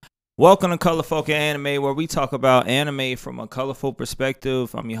Welcome to Colorful Anime, where we talk about anime from a colorful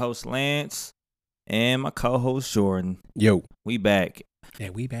perspective. I'm your host, Lance, and my co-host, Jordan. Yo. We back. Yeah,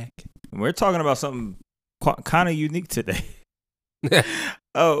 we back. We're talking about something kind of unique today.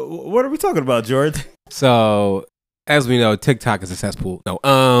 Oh, what are we talking about, Jordan? So, as we know, TikTok is a cesspool. No,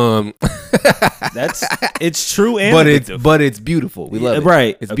 it's true and but it's beautiful. We love it.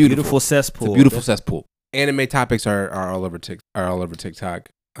 Right. It's a beautiful cesspool. It's a beautiful cesspool. Anime topics are all over TikTok.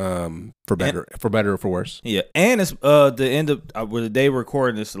 For better or for worse. Yeah, and it's the end of the day we're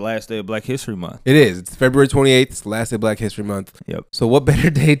recording this, the last day of Black History Month. It is. It's February 28th. It's the last day of Black History Month. Yep. So what better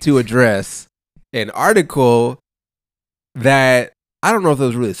day to address an article that I don't know if it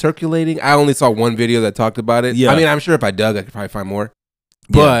was really circulating. I only saw one video that talked about it. Yeah. I mean, I'm sure if I dug, I could probably find more.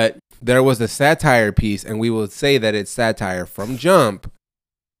 Yeah. But there was a satire piece, and we will say that it's satire from Jump,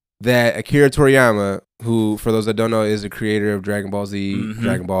 that Akira Toriyama, who, for those that don't know, is the creator of Dragon Ball Z,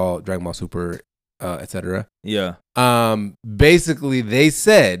 Dragon Ball Super, etc. Yeah. Basically,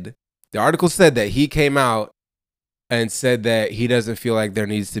 the article said that he came out and said that he doesn't feel like there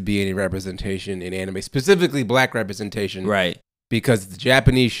needs to be any representation in anime, specifically black representation. Right. Because it's a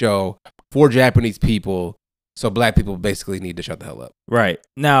Japanese show for Japanese people, so black people basically need to shut the hell up. Right.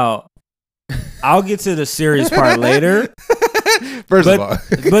 Now, I'll get to the serious part later. First of all,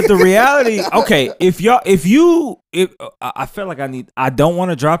 but the reality, okay, if I feel like I don't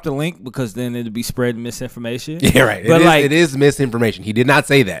want to drop the link because then it'll be spreading misinformation. Yeah, right. But it is misinformation. He did not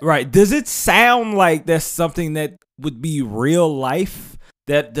say that. Right. Does it sound like that's something that would be real life?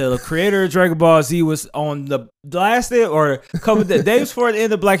 That the creator of Dragon Ball Z was on the last day or a couple of days before the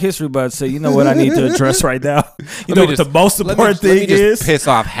end of Black History Month. So you know what I need to address right now. You know what the most important thing is? Piss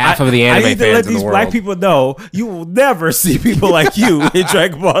off half of the anime fans in the world. I need to let these black people know you will never see people like you in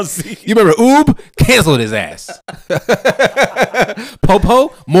Dragon Ball Z. You remember Oob? Canceled his ass.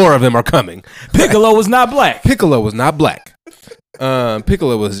 Popo? More of them are coming. Piccolo was not black. Piccolo was not black.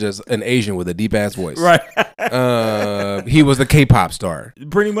 Piccolo was just an Asian with a deep ass voice. Right. He was a K-pop star.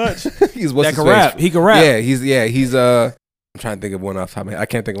 Pretty much. He's that can rap. He can rap. Yeah, he's I'm trying to think of one off the top of my head. I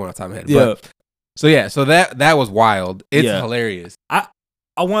can't think of one off the top of my head. Yeah. But, so that was wild. It's hilarious. I'm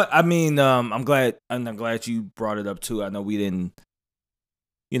glad you brought it up too. I know we didn't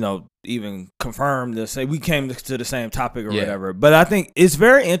even confirm this. Say we came to the same topic or whatever. But I think it's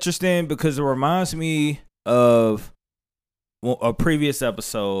very interesting because it reminds me of a previous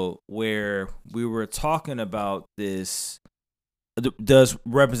episode where we were talking about this. Does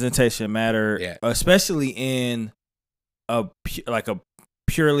representation matter, especially in a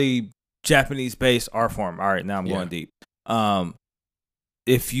purely Japanese-based art form? All right, now I'm going deep.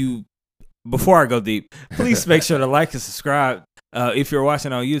 Before I go deep, please make sure to like and subscribe. If you're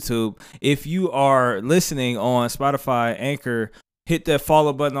watching on YouTube, if you are listening on Spotify, Anchor, hit that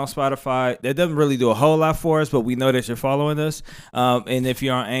follow button on Spotify. That doesn't really do a whole lot for us, but we know that you're following us. And if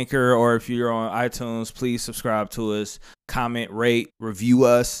you're on Anchor or if you're on iTunes, please subscribe to us, comment, rate, review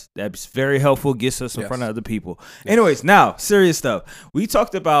us. That's very helpful. Gets us in front of other people. Yes. Anyways, now, serious stuff. We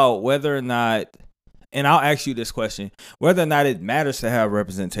talked about whether or not, and I'll ask you this question, whether or not it matters to have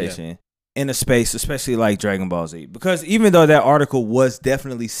representation in a space, especially like Dragon Ball Z. Because even though that article was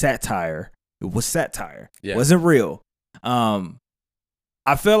definitely satire, it was satire. It wasn't real.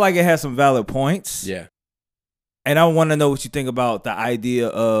 I feel like it has some valid points. Yeah. And I want to know what you think about the idea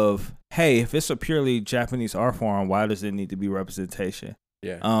of, hey, if it's a purely Japanese art form, why does there need to be representation?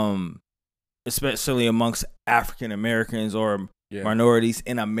 Yeah. Especially amongst African Americans or minorities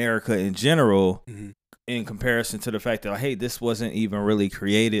in America in general, in comparison to the fact that, hey, this wasn't even really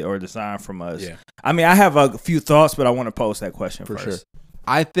created or designed from us. Yeah. I mean, I have a few thoughts, but I want to pose that question first. Sure.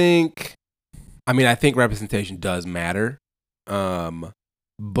 I think representation does matter.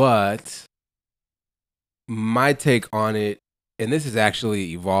 But my take on it, and this has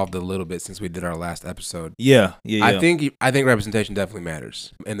actually evolved a little bit since we did our last episode. Yeah. I think representation definitely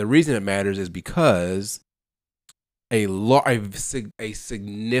matters, and the reason it matters is because a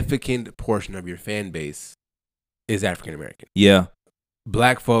significant portion of your fan base is African American. Yeah,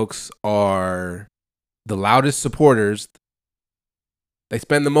 black folks are the loudest supporters. They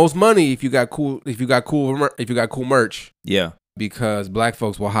spend the most money if you got cool merch. Yeah. Because black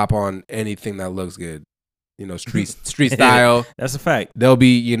folks will hop on anything that looks good, street style. That's a fact. They'll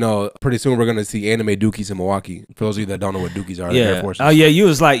be, pretty soon we're gonna see anime dookies in Milwaukee. For those of you that don't know what dookies are, Air Forces. Oh yeah, you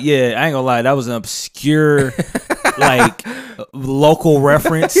was like, I ain't gonna lie, that was an obscure, local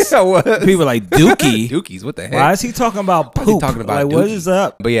reference. What? People like dookie. Dookies, what the heck? Why is he talking about poop? Talking about what is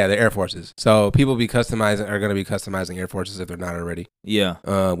up? But yeah, the Air Forces. So people are gonna be customizing Air Forces if they're not already. Yeah.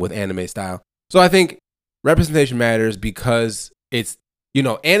 With anime style. So I think representation matters because it's You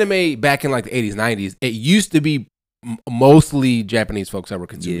know, anime back in like the 80s, 90s, it used to be mostly Japanese folks that were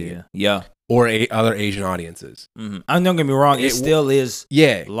consuming it. Yeah. Or other Asian audiences. Mm-hmm. Don't get me wrong, it still is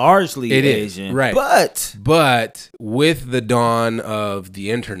largely Asian. Is, right. But with the dawn of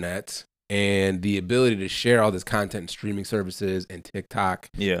the internet and the ability to share all this content in streaming services and TikTok,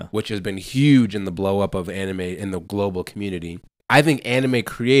 which has been huge in the blow up of anime in the global community, I think anime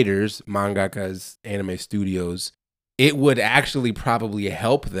creators, mangakas, anime studios, it would actually probably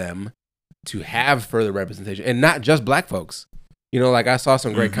help them to have further representation, and not just black folks. You know, like I saw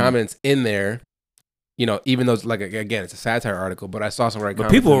some great comments in there, you know, even though it's like, again, it's a satire article, but I saw some great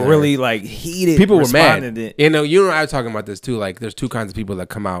comments. People were really like heated. People were mad. You know, I was talking about this too. Like there's two kinds of people that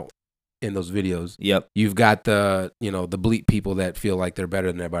come out in those videos. Yep. You've got the bleep people that feel like they're better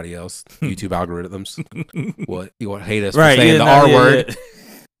than everybody else. YouTube algorithms. You want hate us for saying the R word. Yeah.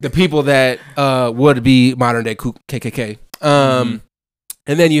 The people that would be modern day KKK. And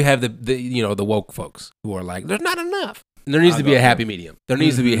then you have the woke folks who are like, there's not enough. And there needs to be a happy medium. There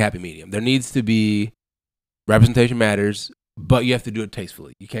needs to be a happy medium. There needs to be representation matters, but you have to do it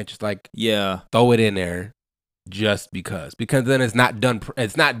tastefully. You can't just like throw it in there just because then it's not done.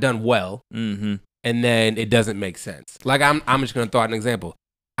 It's not done well, and then it doesn't make sense. Like I'm just gonna throw out an example.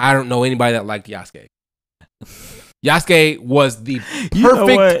 I don't know anybody that liked Yasuke. Yasuke was the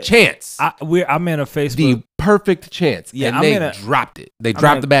perfect chance. I'm in a Facebook. The perfect chance. Yeah, and they dropped it. They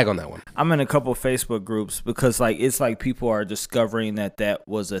dropped the bag on that one. I'm in a couple of Facebook groups because like it's like people are discovering that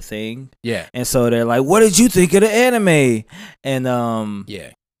was a thing. Yeah. And so they're like, "What did you think of the anime?" And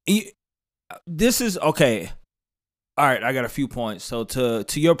this is okay. All right, I got a few points. So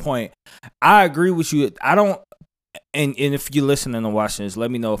to your point, I agree with you. I don't, and if you're listening and watching this, let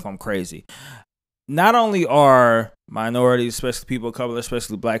me know if I'm crazy. Not only are minorities, especially people of color,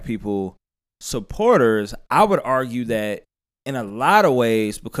 especially black people, supporters, I would argue that in a lot of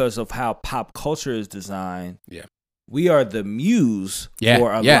ways, because of how pop culture is designed, we are the muse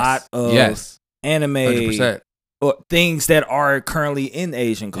for a lot of anime 100%. Or things that are currently in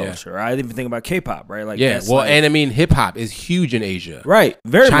Asian culture. I didn't even think about K-pop, right? Like and I mean, hip hop is huge in Asia, right?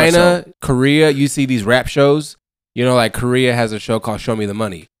 Very much China, so. Korea. You see these rap shows. You know, like Korea has a show called Show Me the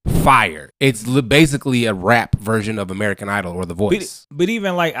Money. Fire. It's basically a rap version of American Idol or The Voice. But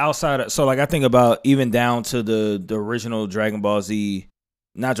even like outside of, so like I think about even down to the original Dragon Ball Z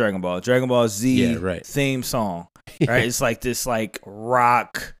theme song, right? It's like this like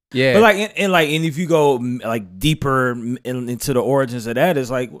rock. Yeah. But like, and if you go like deeper into the origins of that, it's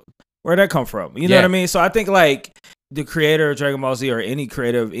like, where'd that come from? You know what I mean? So I think like, the creator of Dragon Ball Z or any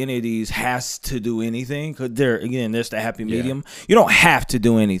creator of any of these has to do anything because there's the happy medium. You don't have to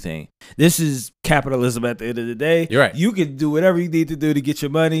do anything. This is capitalism at the end of the day. You're right. You can do whatever you need to do to get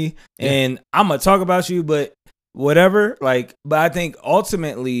your money, and I'm gonna talk about you, but whatever. Like, but I think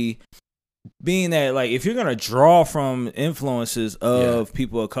ultimately, being that like if you're gonna draw from influences of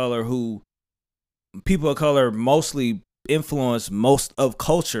people of color mostly influence most of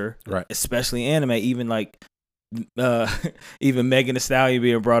culture, right? Especially anime, even like. Even Megan Thee Stallion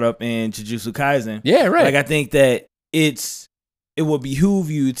being brought up in Jujutsu Kaisen. Yeah, right. Like I think that it will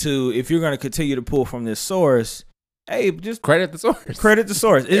behoove you to, if you're going to continue to pull from this source, hey, just credit the source. Credit the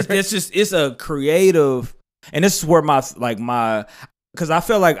source. It's a creative, and this is where because I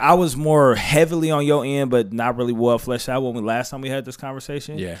feel like I was more heavily on your end, but not really well fleshed out when last time we had this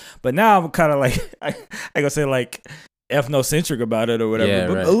conversation. Yeah. But now I'm kind of like I gonna say like ethnocentric about it or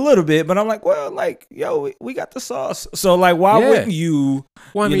whatever, a little bit, but I'm like, well, like, yo, we got the sauce, so like, why wouldn't you,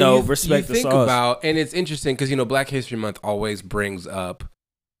 respect the sauce? And it's interesting because Black History Month always brings up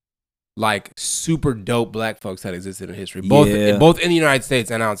like super dope black folks that existed in history, both in the United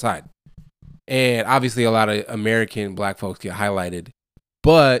States and outside, and obviously a lot of American black folks get highlighted,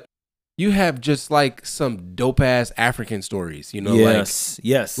 but you have just like some dope ass African stories,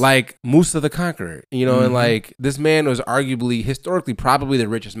 like Musa the Conqueror, and like this man was arguably historically probably the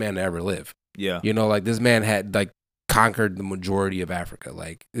richest man to ever live. Yeah. Like this man had like conquered the majority of Africa.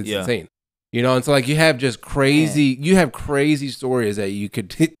 Like it's insane. And so like you have just crazy stories that you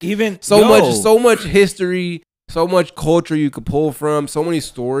could so much history, so much culture you could pull from, so many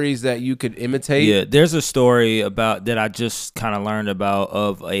stories that you could imitate. Yeah, there's a story about that I just kind of learned about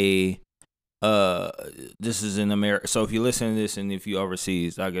of a this is in America. So if you listen to this and if you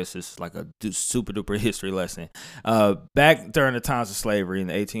overseas, I guess it's like a super duper history lesson. Back during the times of slavery in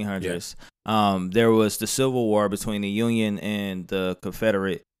the 1800s, there was the Civil War between the Union and the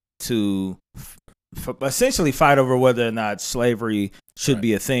Confederate to essentially fight over whether or not slavery should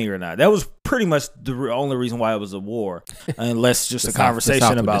be a thing or not. That was pretty much the only reason why it was a war, unless just a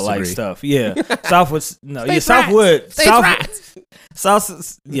conversation about like stuff. Yeah, South would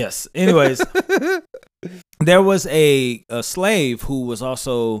South. Yes. Anyways, there was a slave who was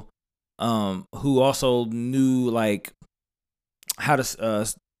also knew like how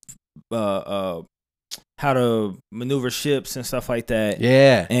to maneuver ships and stuff like that.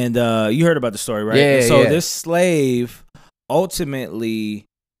 Yeah. And you heard about the story, right? Yeah. And so this slave ultimately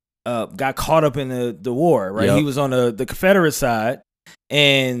got caught up in the war, right? Yep. He was on the Confederate side,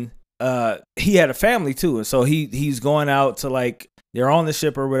 and he had a family too. And so he's going out to like, they're on the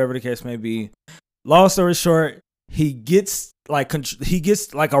ship or whatever the case may be. Long story short, he gets like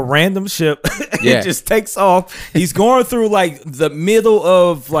a random ship. It just takes off. He's going through like the middle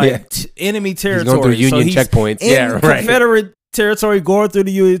of like enemy territory. He's going through Union checkpoints. In Confederate territory, going through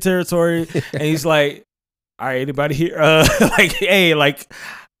the Union territory, and he's like, "All right, anybody here? Like, hey, like,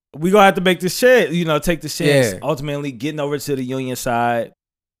 we gonna have to make this chance. Take the chance." Ultimately, getting over to the Union side,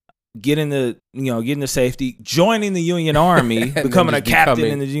 getting the safety, joining the Union Army, becoming a captain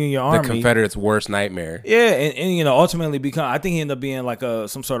in the Union Army. The Confederates' worst nightmare. Yeah, and ultimately I think he ended up being like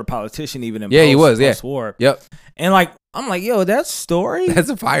some sort of politician even in post-war. Yep. And like, I'm like, yo, that story? That's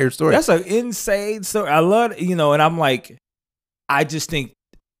a fire story. That's an insane story. I love it, and I'm like, I just think,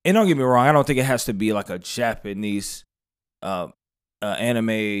 and don't get me wrong, I don't think it has to be like a Japanese animator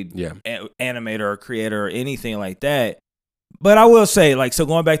or creator or anything like that. But I will say, like, so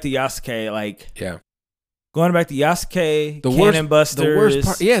going back to Yasuke, Cannon Busters. The worst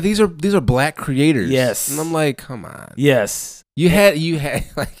part, these are black creators. Yes. And I'm like, come on. Yes. You had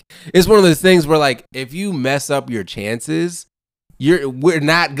like, it's one of those things where like, if you mess up your chances, we're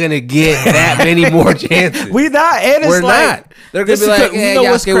not gonna get that many more chances. We're not. And we're not. They're gonna be like,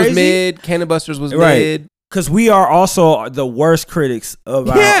 Yasuke was mid, Cannon Busters was mid. Because we are also the worst critics of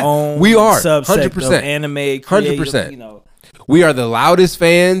our own. We are subset 100% of anime. 100%. We are the loudest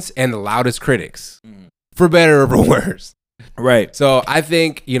fans and the loudest critics, for better or for worse. Right. So I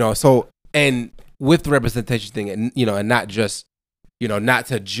think, and with the representation thing, and and not just, not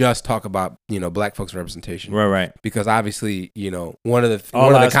to just talk about, black folks' representation. Right. Because obviously, one of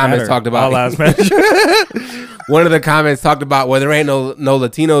the comments talked about all lives matter. One of the comments talked about, well, there ain't no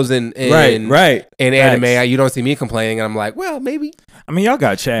Latinos in anime. You don't see me complaining, and I'm like, well, maybe. I mean, y'all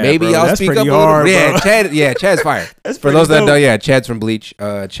got Chad. Maybe bro. y'all That's speak up hard, a little. Yeah, Chad's fire. For those that don't, Chad's from Bleach.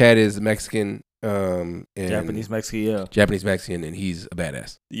 Chad is Mexican, and Japanese Mexican, Japanese Mexican, and he's a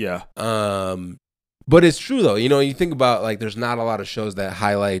badass. Yeah. But it's true though. You think about like, there's not a lot of shows that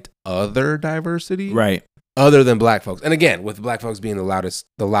highlight other diversity, right? Other than black folks, and again, with black folks being the loudest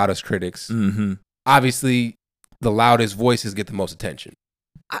critics, obviously, the loudest voices get the most attention.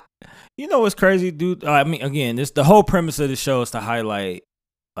 What's crazy, dude? I mean, again, the whole premise of the show is to highlight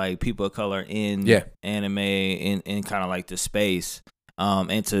like people of color in anime, in kind of like the space,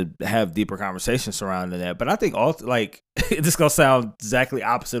 and to have deeper conversations surrounding that. But I think this gonna sound exactly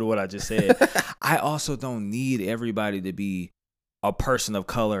opposite of what I just said. I also don't need everybody to be a person of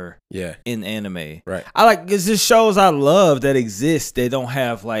color in anime. Right. Because there's shows I love that exist. They don't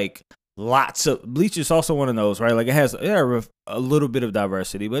have like lots of. Bleach is also one of those, right? Like it has a little bit of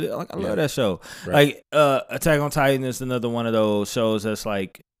diversity, but I love that show. Right. Like Attack on Titan is another one of those shows that's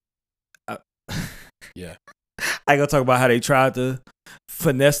like, I gonna talk about how they tried to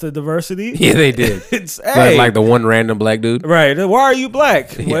finesse the diversity. Yeah, they did. It's like the one random black dude, right? Why are you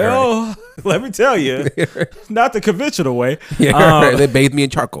black? Let me tell you, not the conventional way. Yeah, they bathed me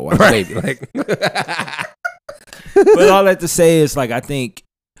in charcoal. I was a baby, like. But all that to say is, like, I think,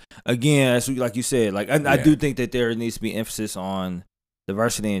 again, like you said, like I do think that there needs to be emphasis on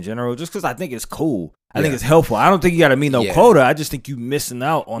diversity in general, just because I think it's cool. I think it's helpful. I don't think you got to meet no quota. I just think you missing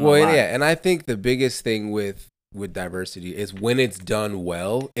out on a lot. And I think the biggest thing with diversity is when it's done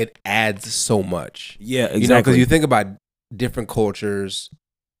well, it adds so much. Yeah, exactly. Because you think about different cultures,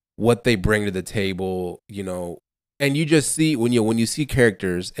 what they bring to the table, and you just see when you see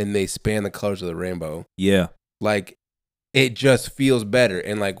characters and they span the colors of the rainbow. Yeah, like it just feels better.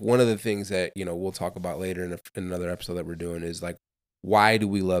 And like one of the things that we'll talk about later in another episode that we're doing is like, why do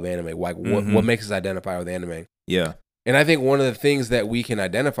we love anime? Like what makes us identify with anime? Yeah. And I think one of the things that we can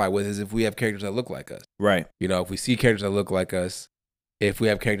identify with is if we have characters that look like us. Right. If we see characters that look like us, if we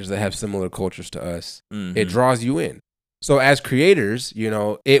have characters that have similar cultures to us, it draws you in. So as creators,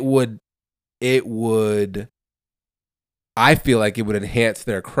 it would, I feel like it would enhance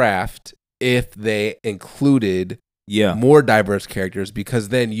their craft if they included more diverse characters, because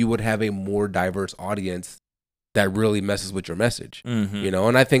then you would have a more diverse audience that really messes with your message. You know,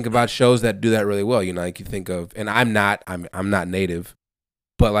 and I think about shows that do that really well. You know, like you think of, and I'm not native,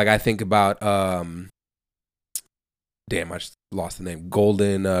 but like I think about damn, I just lost the name.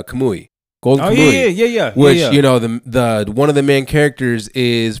 Golden Kamuy. Yeah. Which, you know, the one of the main characters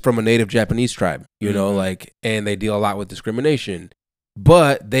is from a native Japanese tribe, you know, like, and they deal a lot with discrimination.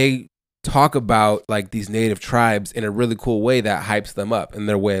 But they talk about like these native tribes in a really cool way that hypes them up in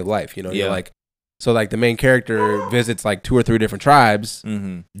their way of life. You know, you're like, so like the main character visits like 2 or 3 different tribes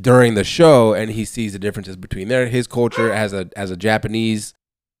during the show, and he sees the differences between his culture as a Japanese,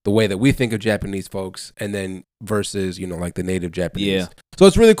 the way that we think of Japanese folks, and then versus, you know, like the native Japanese. Yeah. So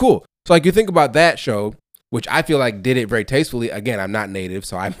it's really cool. So like you think about that show, which I feel like did it very tastefully. Again, I'm not native,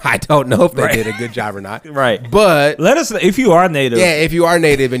 so I don't know if they did a good job or not. Right. But let us know if you are native. Yeah, if you are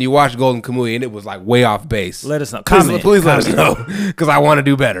native and you watch Golden Kamuy and it was like way off base. Let us know. Please let us know, because I want to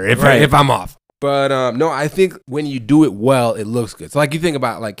do better if I'm off. But no, I think when you do it well, it looks good. So like you think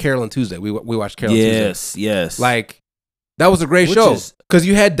about like Carol and Tuesday. We watched Carol and Tuesday. Yes. Like that was a great show because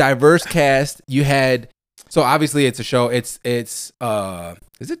you had diverse cast. You had, so obviously it's a show. It's is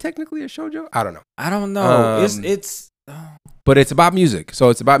it technically a shoujo? I don't know. I don't know. But it's about music. So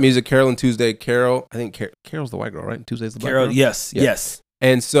it's about music. Carol and Tuesday. I think Carol's the white girl, right? And Tuesday's the black girl. Yes.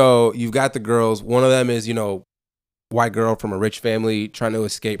 And so you've got the girls. One of them is, you know, white girl from a rich family trying to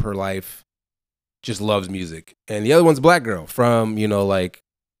escape her life. Just loves music. And the other one's a black girl from, you know, like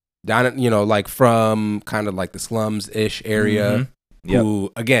down, you know, like from kind of like the slums-ish area,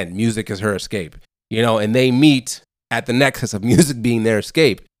 who, again, music is her escape, you know, and they meet at the nexus of music being their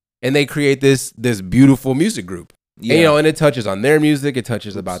escape, and they create this beautiful music group. And, you know, and it touches on their music. It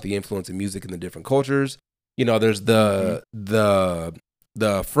touches about the influence of music in the different cultures. You know, there's the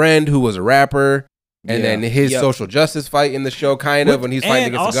friend who was a rapper, and then his social justice fight in the show, kind of, when he's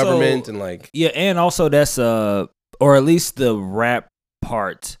fighting against the government, and like and also that's or at least the rap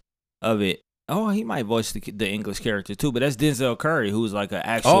part of it. Oh, he might voice the English character too, but that's Denzel Curry, who's like an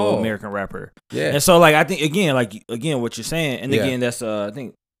actual American rapper. Yeah, and so like I think again what you're saying, and again that's I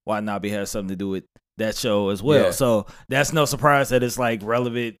think Watanabe has something to do with that show as well. Yeah. So that's no surprise that it's like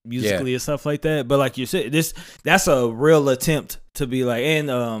relevant musically and stuff like that. But like you said, that's a real attempt to be like, and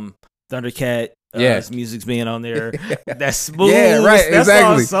Thundercat. His music's being on there. That's smooth. Yeah, right. That's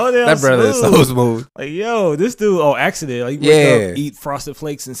exactly. So that brother is so smooth. Like, yo, this dude. Oh, accident. Like, you eat Frosted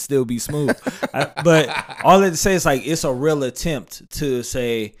Flakes and still be smooth. But all that to say is like it's a real attempt to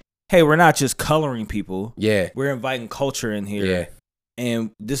say, hey, we're not just coloring people. Yeah, we're inviting culture in here. Yeah,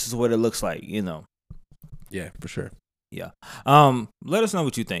 and this is what it looks like. You know. Yeah, for sure. Yeah. Let us know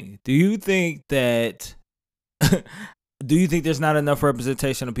what you think. Do you think that? Do you think there's not enough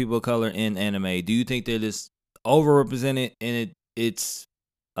representation of people of color in anime? Do you think that it's overrepresented and it's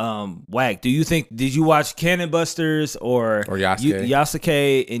whack? Do you think, did you watch Cannon Busters or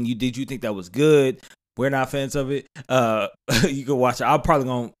Yasuke, and did you think that was good? We're not fans of it. You can watch it. I'm probably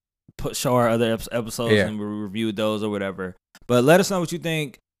gonna show our other episodes and we review those or whatever. But let us know what you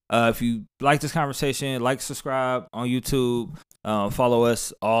think. If you like this conversation, like, subscribe on YouTube. Follow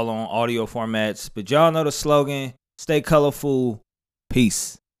us all on audio formats. But y'all know the slogan. Stay colorful.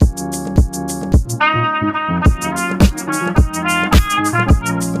 Peace.